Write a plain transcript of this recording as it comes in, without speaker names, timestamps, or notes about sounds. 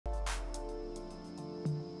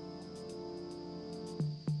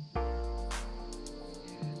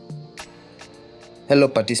Hello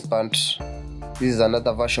participant, this is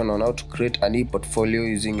another version on how to create an e-portfolio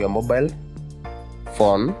using your mobile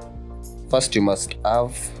phone. First you must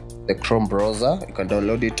have the Chrome browser. You can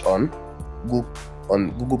download it on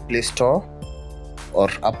Google Play Store or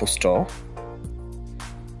Apple Store.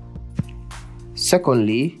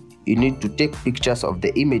 Secondly, you need to take pictures of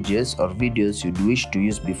the images or videos you'd wish to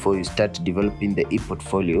use before you start developing the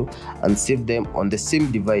e-portfolio and save them on the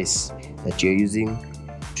same device that you're using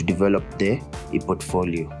to develop the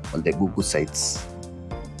e-portfolio on the Google sites.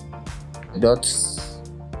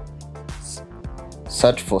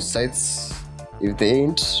 Search for sites. If they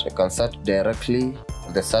ain't, you can search directly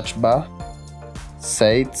on the search bar,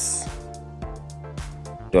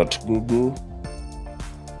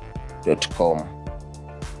 sites.google.com.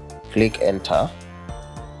 Click enter.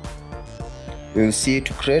 You will see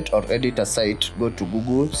to create or edit a site, go to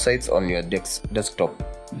Google Sites on your desktop.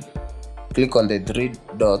 Click on the three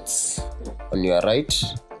dots on your right,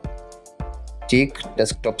 tick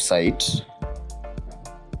desktop site.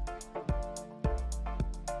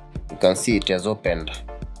 You can see it has opened.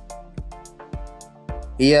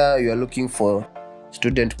 Here you are looking for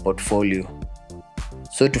student portfolio.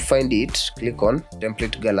 So to find it, click on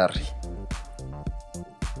template gallery.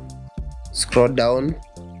 Scroll down.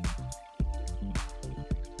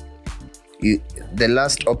 The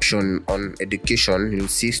last option on education, you'll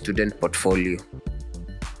see student portfolio.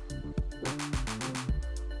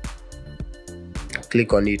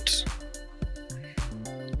 Click on it.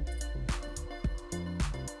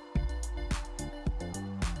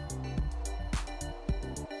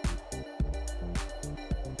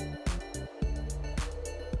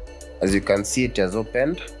 As you can see, it has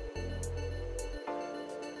opened.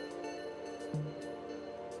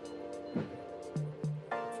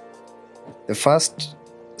 The first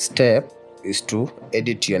step is to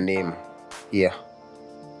edit your name here.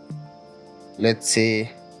 Let's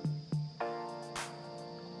say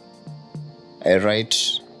I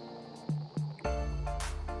write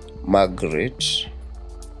Margaret,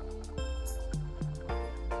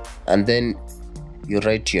 and then you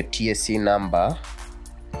write your TSC number,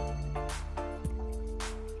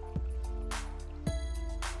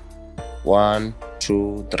 one,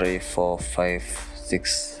 two, three, 4, 5,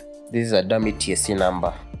 6. This is a dummy TSC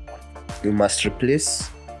number. You must replace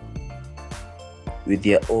with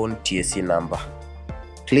your own TSC number.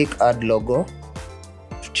 Click add logo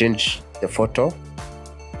to change the photo.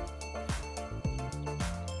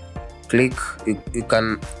 Click, you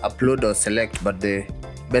can upload or select, but the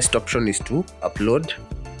best option is to upload.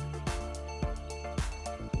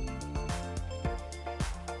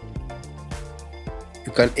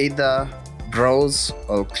 You can either browse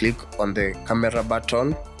or click on the camera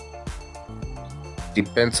button.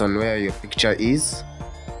 Depends on where your picture is.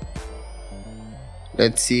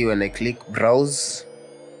 Let's see, when I click browse,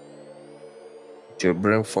 it will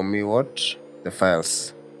bring for me what? The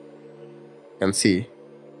files. You can see.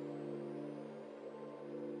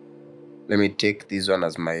 Let me take this one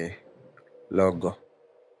as my logo.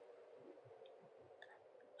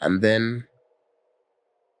 And then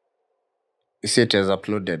you see it has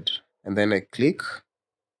uploaded. And then I click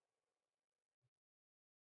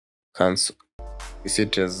cancel. You see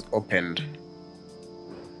it has opened.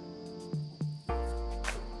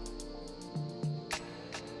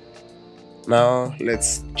 Now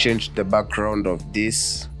let's change the background of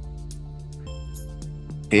this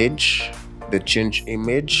page. The change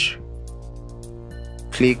image.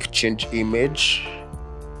 Click change image.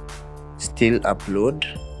 Still upload.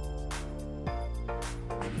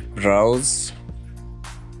 Browse.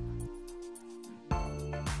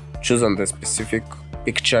 Choose on the specific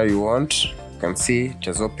picture you want. You can see it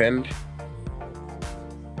has opened.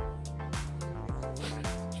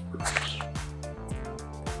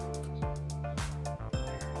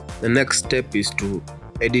 The next step is to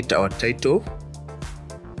edit our title.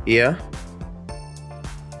 Here,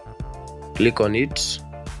 click on it.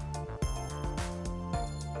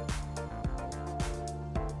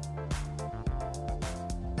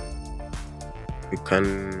 You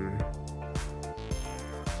can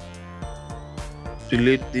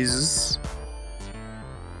delete this.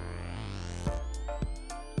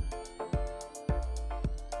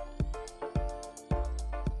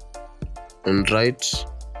 And write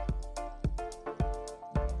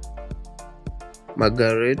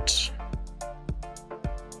Margaret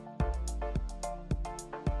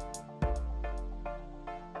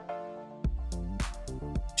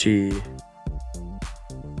G-E-D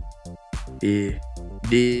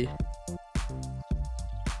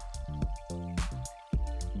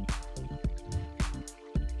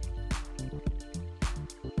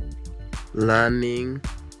learning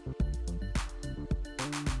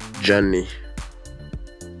journey.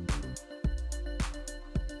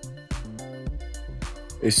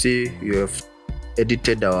 You see, you have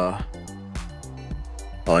edited our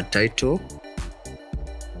title.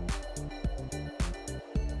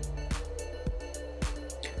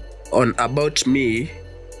 On about me,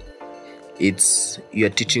 it's you're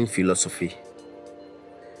teaching philosophy.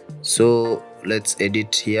 So let's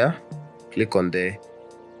edit here. Click on the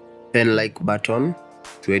pen like button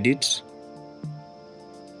to edit.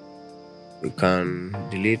 We can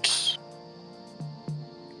delete.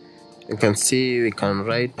 You can see we can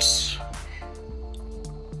write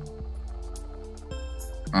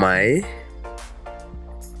my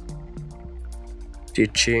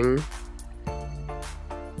teaching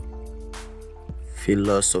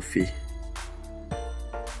philosophy.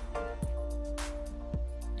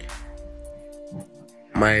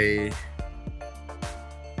 My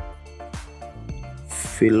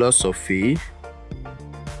philosophy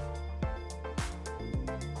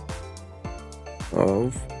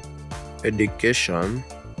of education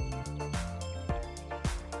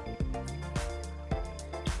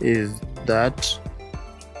is that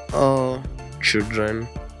all children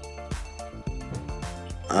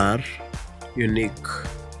are unique.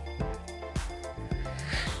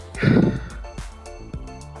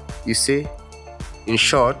 You see, in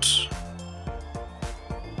short,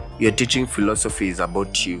 your teaching philosophy is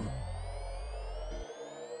about you.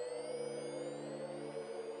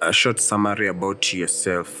 A short summary about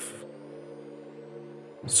yourself.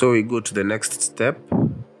 So we go to the next step.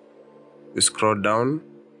 We scroll down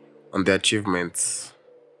on the achievements.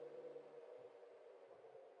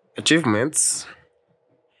 Achievements.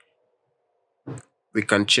 We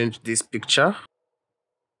can change this picture.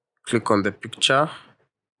 Click on the picture.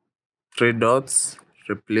 3 dots.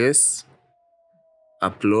 Replace.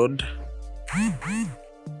 Upload.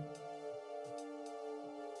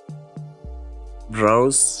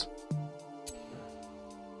 Browse.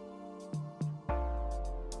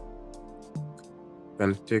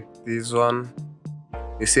 Can take this one.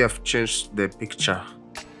 You see, I've changed the picture.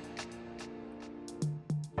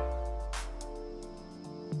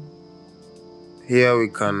 Here we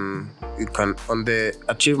can on the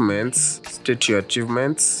achievements, state your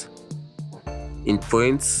achievements in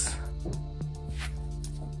points.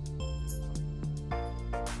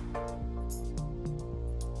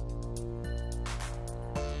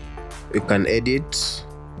 You can edit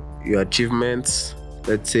your achievements.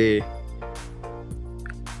 Let's say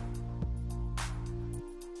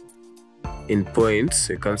in points,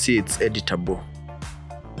 you can see it's editable.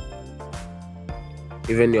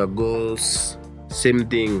 Even your goals, same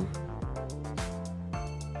thing.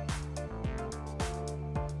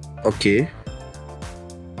 Okay.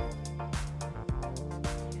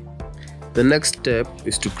 The next step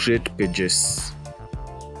is to create pages.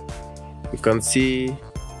 You can see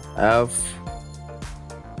I have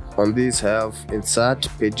on this, I have insert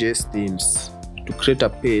pages themes. To create a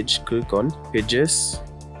page, click on pages.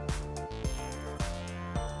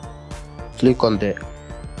 Click on the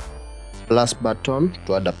plus button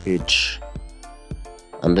to add a page,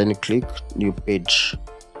 and then click new page.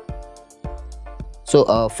 So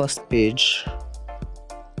our first page,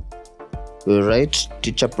 we write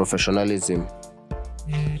teacher professionalism.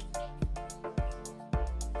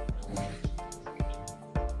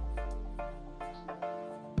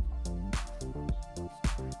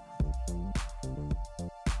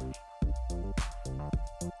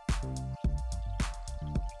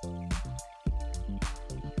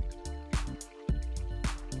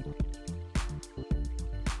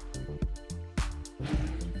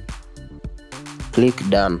 Click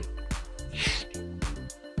done.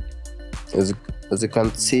 As you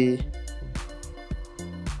can see,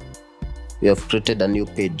 we have created a new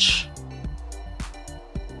page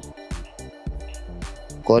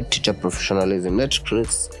called teacher professionalism.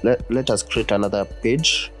 Let us create another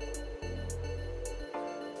page.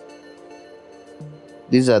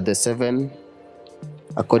 These are the 7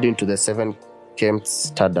 according to the 7 KEMS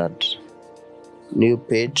standard. New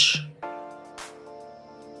page.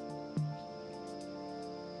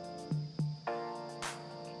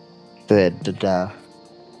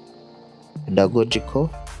 Pedagogical,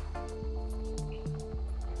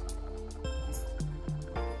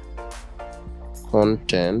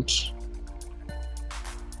 content,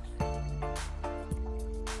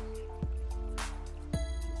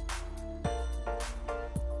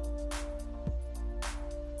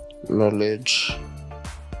 knowledge,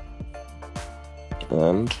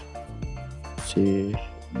 and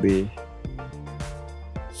CBC.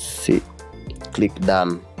 Click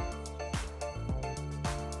done.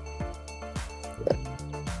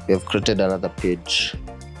 We have created another page.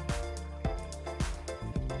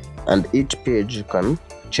 and each page you can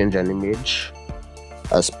change an image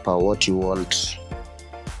as per what you want.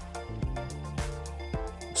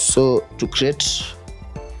 So to create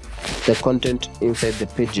the content inside the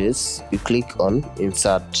pages, you click on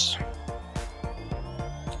insert.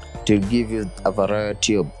 It will give you a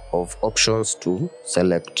variety of options to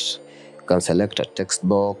select. You can select a text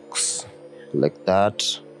box like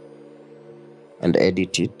that and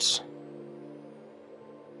edit it.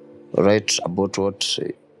 Write about what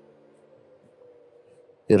you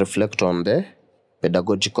reflect on the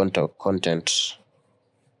pedagogical content.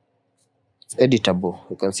 It's editable.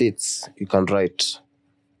 You can see you can write.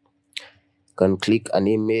 You can click an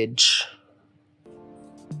image,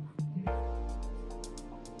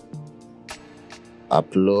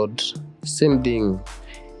 upload, same thing.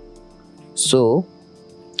 So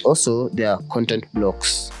also there are content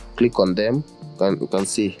blocks. Click on them. You can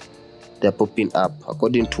see they're popping up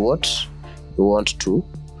according to what you want to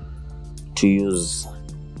use.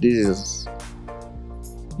 This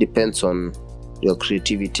depends on your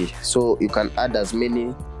creativity. So you can add as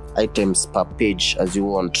many items per page as you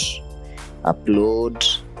want. Upload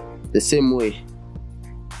the same way.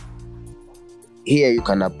 Here you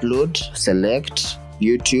can upload, select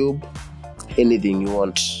YouTube, anything you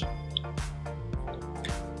want.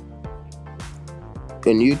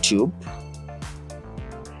 On YouTube,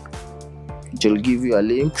 it will give you a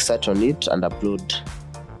link, search on it and upload.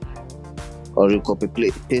 Or you copy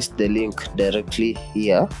paste the link directly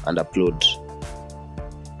here and upload.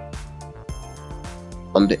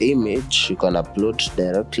 On the image, you can upload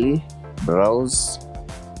directly, browse.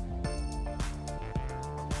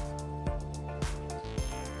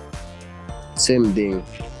 Same thing.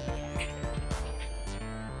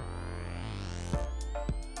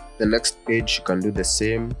 The next page you can do the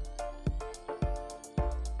same.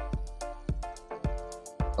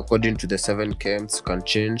 According to the 7 keywords, you can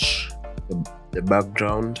change the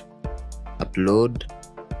background, upload,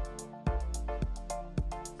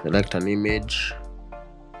 select an image,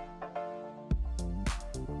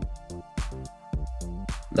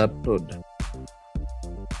 and upload.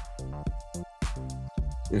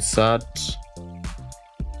 Insert,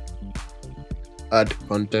 add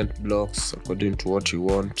content blocks according to what you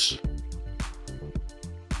want.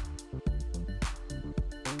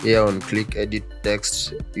 Here on click edit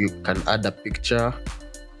text, you can add a picture.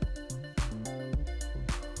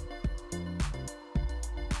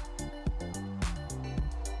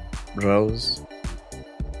 Browse.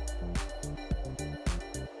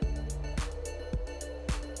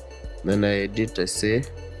 Then I edit, I say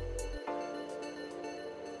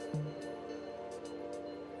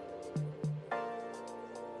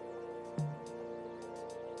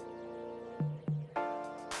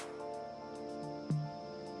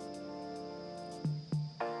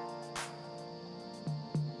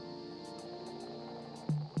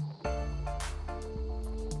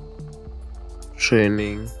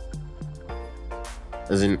training,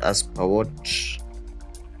 as per what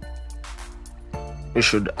you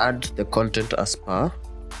should add the content as per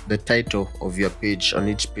the title of your page on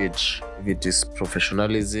each page. If it is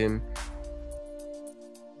professionalism,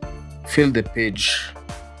 fill the page.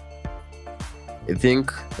 I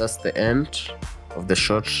think that's the end of the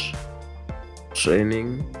short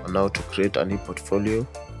training on how to create an e-portfolio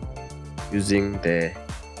using the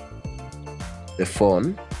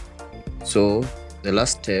phone. So the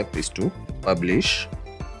last step is to publish.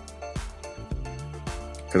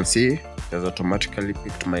 You can see it has automatically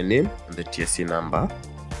picked my name and the TSC number,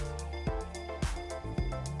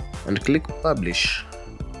 and click publish.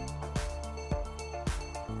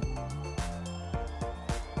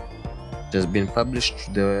 It has been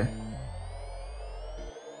published to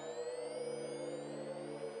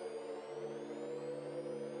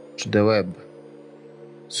the web.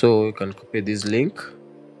 So you can copy this link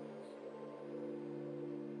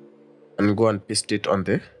and go and paste it on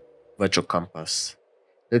the virtual campus.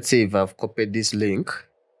 Let's say if I've copied this link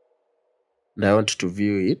and I want to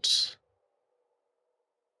view it,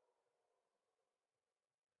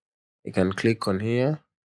 you can click on here,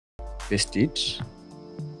 paste it,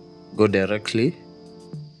 go directly.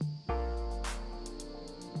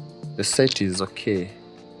 The site is okay.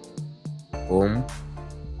 Home.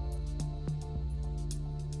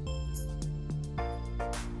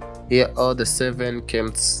 Here all the 7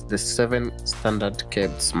 keywords, the 7 standard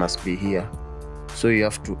keywords must be here. So you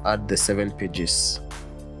have to add the 7 pages.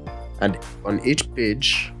 And on each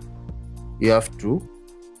page, you have to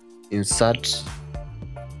insert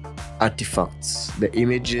artifacts, the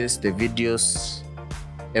images, the videos,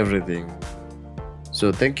 everything.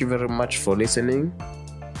 So thank you very much for listening.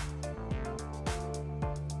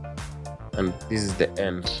 And this is the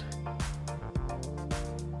end.